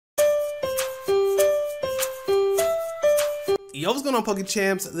Yo, what's going on,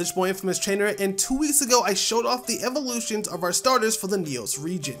 Pokechamps? This is your boy InfamousTrainer, and 2 weeks ago I showed off the evolutions of our starters for the Neous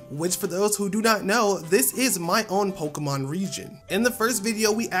region, which for those who do not know, this is my own Pokemon region. In the first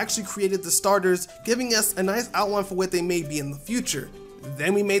video, we actually created the starters, giving us a nice outline for what they may be in the future.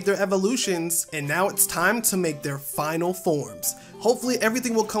 Then we made their evolutions, and now it's time to make their final forms. Hopefully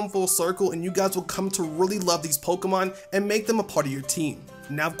everything will come full circle and you guys will come to really love these Pokemon and make them a part of your team.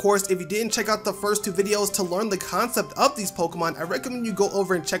 Now, of course, if you didn't check out the first 2 videos to learn the concept of these Pokemon, I recommend you go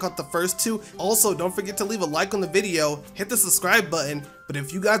over and check out the first 2. Also, don't forget to leave a like on the video, hit the subscribe button, but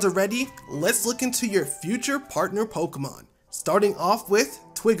if you guys are ready, let's look into your future partner Pokemon. Starting off with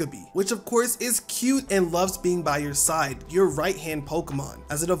Twiggaby, which of course is cute and loves being by your side, your right hand Pokemon.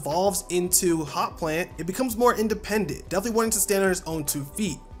 As it evolves into Hot Plant, it becomes more independent, definitely wanting to stand on its own 2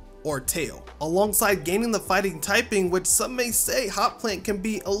 feet. Or tail. Alongside gaining the fighting typing, which some may say Hot Plant can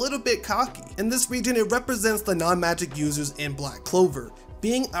be a little bit cocky. In this region, it represents the non-magic users in Black Clover,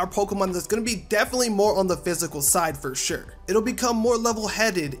 being our Pokemon that's going to be definitely more on the physical side for sure. It'll become more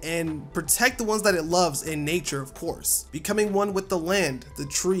level-headed and protect the ones that it loves in nature, of course, becoming one with the land, the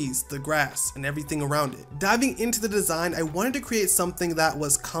trees, the grass, and everything around it. Diving into the design, I wanted to create something that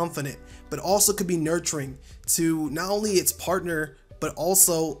was confident, but also could be nurturing to not only its partner, but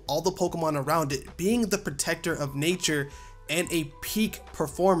also all the Pokemon around it, being the protector of nature and a peak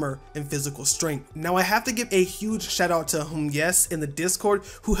performer in physical strength. Now I have to give a huge shout out to Yes in the Discord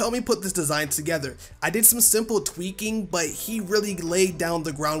who helped me put this design together. I did some simple tweaking, but he really laid down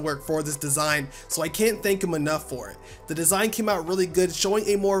the groundwork for this design, so I can't thank him enough for it. The design came out really good, showing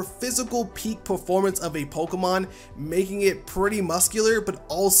a more physical peak performance of a Pokemon, making it pretty muscular, but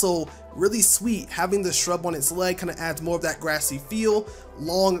also really sweet. Having the shrub on its leg kind of adds more of that grassy feel,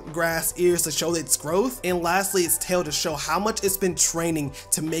 long grass ears to show its growth, and lastly its tail to show how much it's been training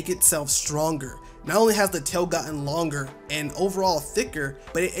to make itself stronger. Not only has the tail gotten longer and overall thicker,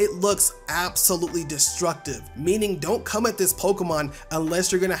 but it looks absolutely destructive, meaning don't come at this Pokemon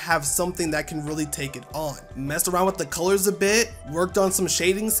unless you're gonna have something that can really take it on. Messed around with the colors a bit, worked on some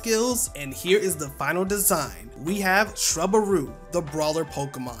shading skills, and here is the final design. We have Shrubberoo, the brawler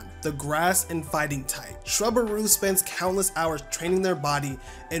Pokemon, the grass and fighting type. Shrubberoo spends countless hours training their body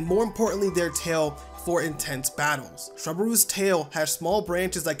and more importantly their tail for intense battles. Shrubberoo's tail has small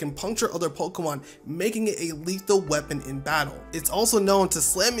branches that can puncture other Pokemon, making it a lethal weapon in battle. It's also known to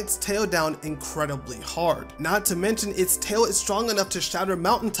slam its tail down incredibly hard. Not to mention its tail is strong enough to shatter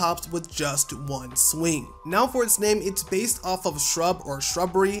mountaintops with just one swing. Now for its name, it's based off of shrub or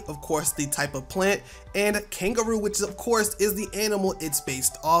shrubbery, of course the type of plant, and kangaroo, which of course is the animal it's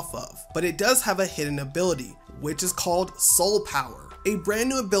based off of. But it does have a hidden ability, which is called Soul Power. A brand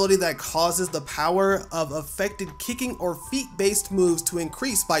new ability that causes the power of affected kicking or feet based moves to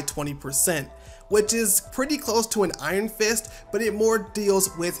increase by 20%, which is pretty close to an Iron Fist, but it more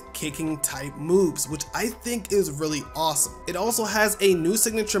deals with kicking type moves, which I think is really awesome. It also has a new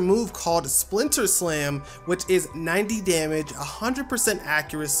signature move called Splinter Slam, which is 90 damage, 100%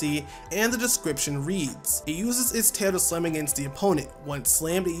 accuracy, and the description reads, it uses its tail to slam against the opponent. Once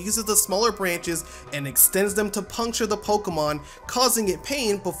slammed, it uses the smaller branches and extends them to puncture the Pokemon, causing it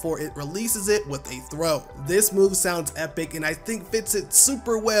pain before it releases it with a throw. This move sounds epic and I think fits it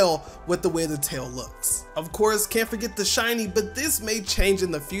super well with the way the tail looks. Of course, can't forget the shiny, but this may change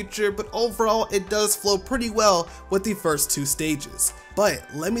in the future, but overall it does flow pretty well with the first 2 stages. But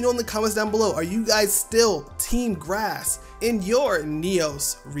let me know in the comments down below, are you guys still Team Grass in your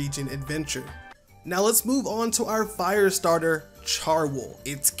Neous region adventure? Now let's move on to our fire starter, Charwool.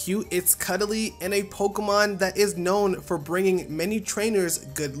 It's cute, it's cuddly, and a Pokemon that is known for bringing many trainers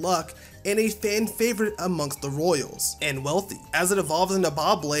good luck and a fan favorite amongst the royals, and wealthy. As it evolves into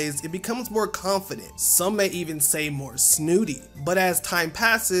Bobblaze, it becomes more confident, some may even say more snooty, but as time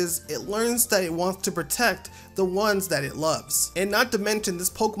passes, it learns that it wants to protect the ones that it loves. And not to mention, this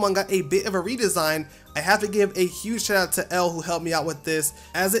Pokemon got a bit of a redesign. I have to give a huge shout out to Elle who helped me out with this,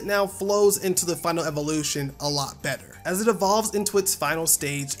 as it now flows into the final evolution a lot better. As it evolves into its final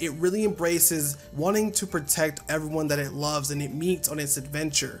stage, it really embraces wanting to protect everyone that it loves and it meets on its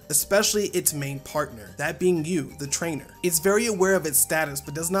adventure, especially its main partner, that being you, the trainer. It's very aware of its status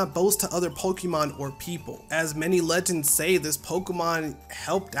but does not boast to other Pokemon or people. As many legends say, this Pokemon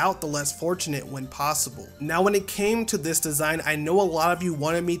helped out the less fortunate when possible. Now when it came to this design, I know a lot of you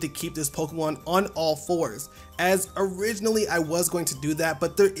wanted me to keep this Pokemon on all 4s, as originally I was going to do that,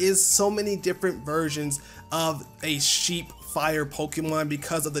 but there is so many different versions of a sheep fire Pokemon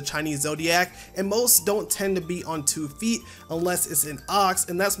because of the Chinese zodiac, and most don't tend to be on 2 feet unless it's an ox,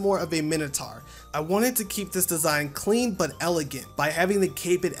 and that's more of a minotaur. I wanted to keep this design clean but elegant. By having the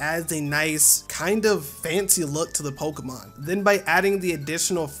cape, it adds a nice kind of fancy look to the Pokemon. Then by adding the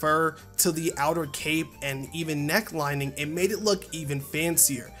additional fur to the outer cape and even neck lining, it made it look even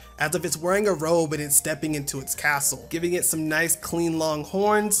fancier, as if it's wearing a robe and it's stepping into its castle, giving it some nice clean long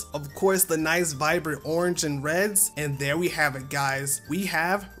horns, of course the nice vibrant orange and reds, and there we have it guys, we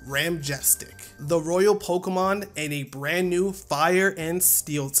have Ramjestic, the royal Pokemon and a brand new fire and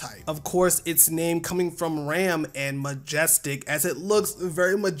steel type. Of course its name coming from Ram and majestic, as it looks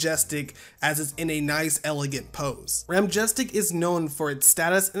very majestic as it's in a nice elegant pose. Ramjestic is known for its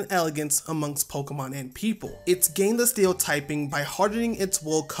status and elegance amongst Pokemon and people. It's gained the steel typing by hardening its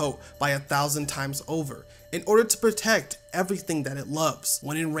wool coat by 1,000 times over, in order to protect everything that it loves.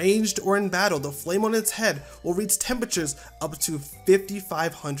 When enraged or in battle, the flame on its head will reach temperatures up to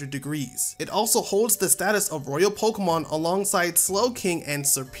 5,500 degrees. It also holds the status of royal Pokemon alongside Slowking and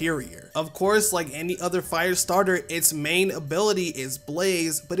Superior. Of course, like any other fire starter, its main ability is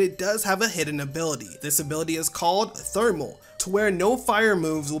Blaze, but it does have a hidden ability. This ability is called Thermal, to where no fire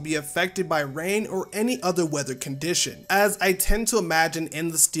moves will be affected by rain or any other weather condition. As I tend to imagine in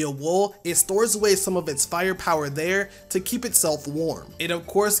the steel wool, it stores away some of its firepower there to keep itself warm. It of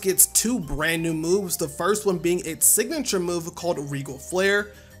course gets 2 brand new moves, the first one being its signature move called Regal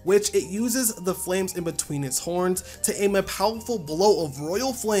Flare, which it uses the flames in between its horns to aim a powerful blow of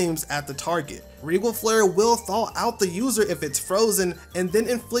royal flames at the target. Regal Flare will thaw out the user if it's frozen and then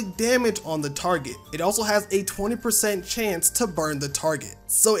inflict damage on the target. It also has a 20% chance to burn the target.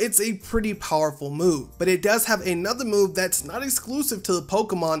 So it's a pretty powerful move, but it does have another move that's not exclusive to the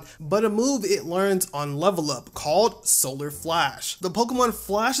Pokemon, but a move it learns on level up called Solar Flash. The Pokemon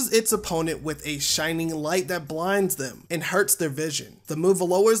flashes its opponent with a shining light that blinds them and hurts their vision. The move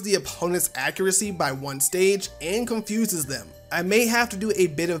lowers the opponent's accuracy by 1 stage and confuses them. I may have to do a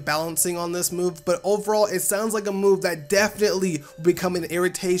bit of balancing on this move, but overall it sounds like a move that definitely will become an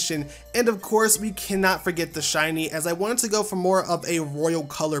irritation. And of course we cannot forget the shiny, as I wanted to go for more of a royal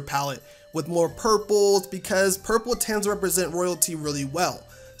color palette with more purples, because purple tends to represent royalty really well.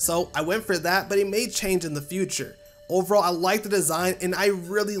 So I went for that, but it may change in the future. Overall, I like the design and I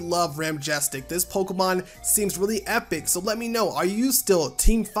really love Ramjestic. This Pokemon seems really epic, so let me know, are you still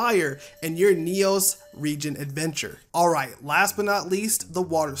Team Fire in your Neous Region adventure? Alright, last but not least, the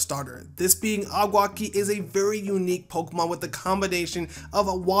water starter. This being Aguaky is a very unique Pokemon with a combination of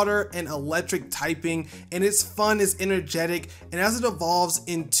a water and electric typing, and it's fun, it's energetic, and as it evolves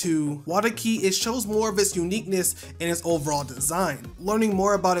into Waterkey, it shows more of its uniqueness in its overall design, learning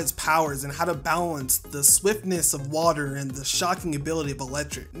more about its powers and how to balance the swiftness of water and the shocking ability of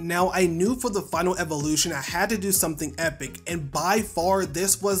electric. Now, I knew for the final evolution I had to do something epic, and by far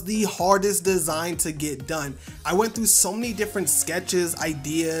this was the hardest design to get done. I went through so many different sketches,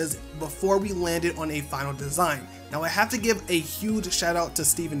 ideas before we landed on a final design. Now I have to give a huge shout out to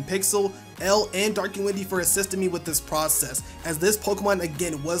Steven Pixel, L, and Dark and Windy for assisting me with this process, as this Pokemon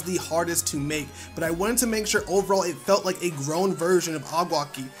again was the hardest to make, but I wanted to make sure overall it felt like a grown version of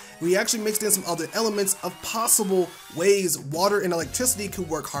Aguaky. We actually mixed in some other elements of possible ways water and electricity could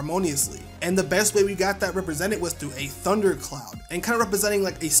work harmoniously, and the best way we got that represented was through a thundercloud, and kind of representing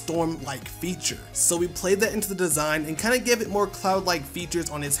like a storm-like feature. So we played that into the design and kind of gave it more cloud-like features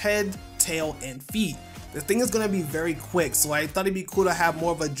on its head, tail, and feet. The thing is going to be very quick, so I thought it'd be cool to have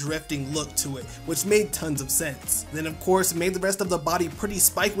more of a drifting look to it, which made tons of sense. Then of course made the rest of the body pretty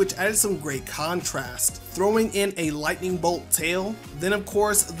spiked, which added some great contrast, throwing in a lightning bolt tail. Then of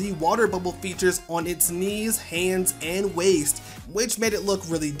course the water bubble features on its knees, hands, and waist, which made it look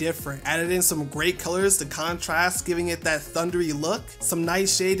really different. Added in some great colors to contrast, giving it that thundery look, some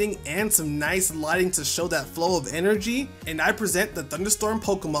nice shading, and some nice lighting to show that flow of energy. And I present the Thunderstorm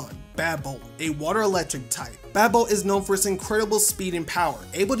Pokemon, Badbolt, a water electric type. Badbolt is known for its incredible speed and power,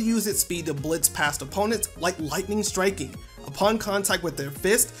 able to use its speed to blitz past opponents like lightning striking. Upon contact with their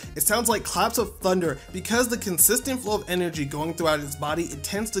fist, it sounds like claps of thunder because the consistent flow of energy going throughout its body, it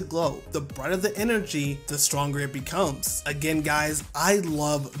tends to glow. The brighter the energy, the stronger it becomes. Again guys, I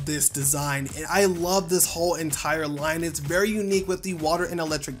love this design and I love this whole entire line. It's very unique with the water and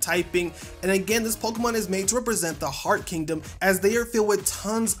electric typing, and again this Pokemon is made to represent the Heart Kingdom, as they are filled with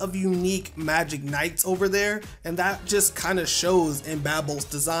tons of unique magic knights over there, and that just kind of shows in Badbolt's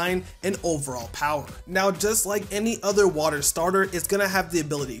design and overall power. Now just like any other water starter, it's gonna have the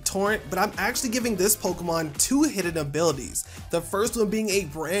ability Torrent, but I'm actually giving this Pokemon 2 hidden abilities. The first one being a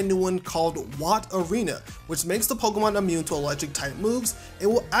brand new one called Watt Arena, which makes the Pokemon immune to electric type moves and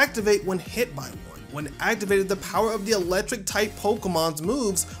will activate when hit by one. When activated, the power of the electric type Pokemon's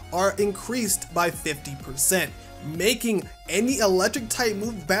moves are increased by 50%, making any electric type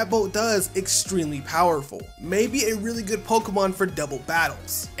move Batbolt does extremely powerful. Maybe a really good Pokemon for double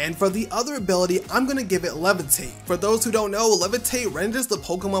battles. And for the other ability, I'm gonna give it Levitate. For those who don't know, Levitate renders the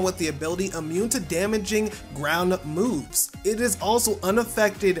Pokemon with the ability immune to damaging ground moves. It is also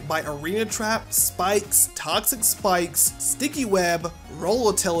unaffected by Arena Trap, Spikes, Toxic Spikes, Sticky Web,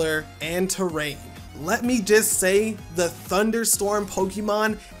 Rollotiller, and Terrain. Let me just say, the Thunderstorm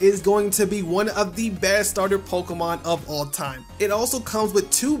Pokemon is going to be one of the best starter Pokemon of all time. It also comes with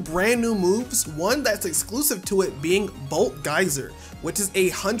 2 brand new moves, one that's exclusive to it being Bolt Geyser, which is a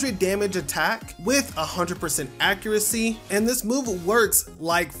 100 damage attack with 100% accuracy, and this move works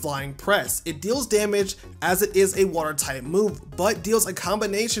like Flying Press. It deals damage as it is a water type move, but deals a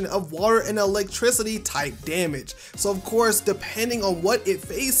combination of water and electricity type damage. So of course, depending on what it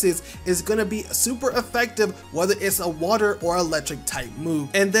faces, is gonna be super effective whether it's a water or electric type move.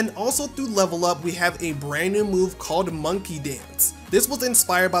 And then also through level up, we have a brand new move called Monkey Dance. This was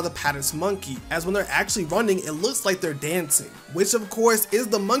inspired by the Paddis monkey, as when they're actually running, it looks like they're dancing, which of course is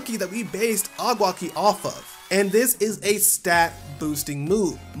the monkey that we based Aguaky off of. And this is a stat boosting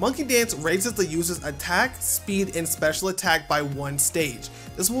move. Monkey Dance raises the user's attack, speed, and special attack by 1 stage.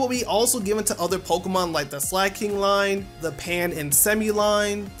 This will be also given to other Pokemon like the Slaking line, the Pan and Semi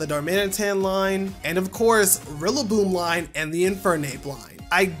line, the Darmanitan line, and of course Rillaboom line and the Infernape line.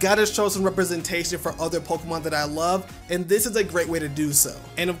 I gotta show some representation for other Pokemon that I love, and this is a great way to do so.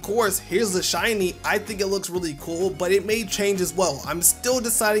 And of course, here's the shiny. I think it looks really cool, but it may change as well. I'm still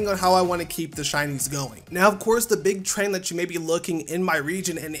deciding on how I want to keep the shinies going. Now, of course, the big trend that you may be looking in my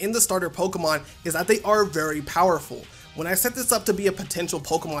region and in the starter Pokemon is that they are very powerful. When I set this up to be a potential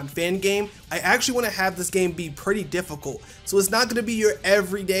Pokemon fan game, I actually want to have this game be pretty difficult. So it's not going to be your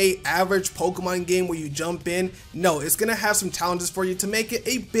everyday average Pokemon game where you jump in. No, it's going to have some challenges for you to make it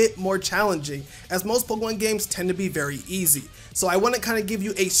a bit more challenging, as most Pokemon games tend to be very easy. So I want to kind of give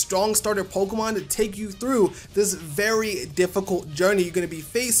you a strong starter Pokemon to take you through this very difficult journey you're going to be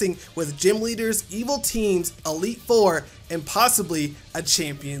facing with gym leaders, evil teams, Elite Four, and possibly a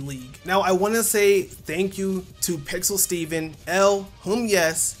Champion League. Now I want to say thank you to Pixel Steven, L, Whom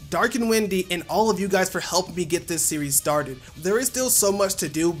Yes, Dark and Windy, and all of you guys for helping me get this series started. There is still so much to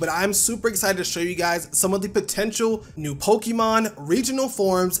do, but I'm super excited to show you guys some of the potential new Pokemon, regional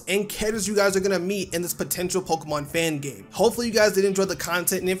forms, and characters you guys are going to meet in this potential Pokemon fan game. Hopefully you guys did enjoy the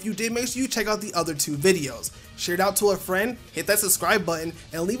content, and if you did, make sure you check out the other 2 videos. Share it out to a friend, hit that subscribe button,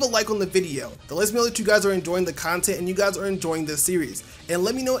 and leave a like on the video. That lets me know that you guys are enjoying the content and you guys are enjoying this series. And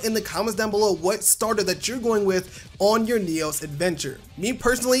let me know in the comments down below what starter that you're going with on your Neous adventure. Me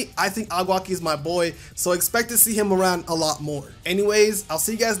personally, I think Aguaky is my boy, so expect to see him around a lot more. Anyways, I'll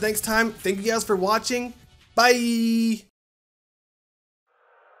see you guys next time. Thank you guys for watching. Bye!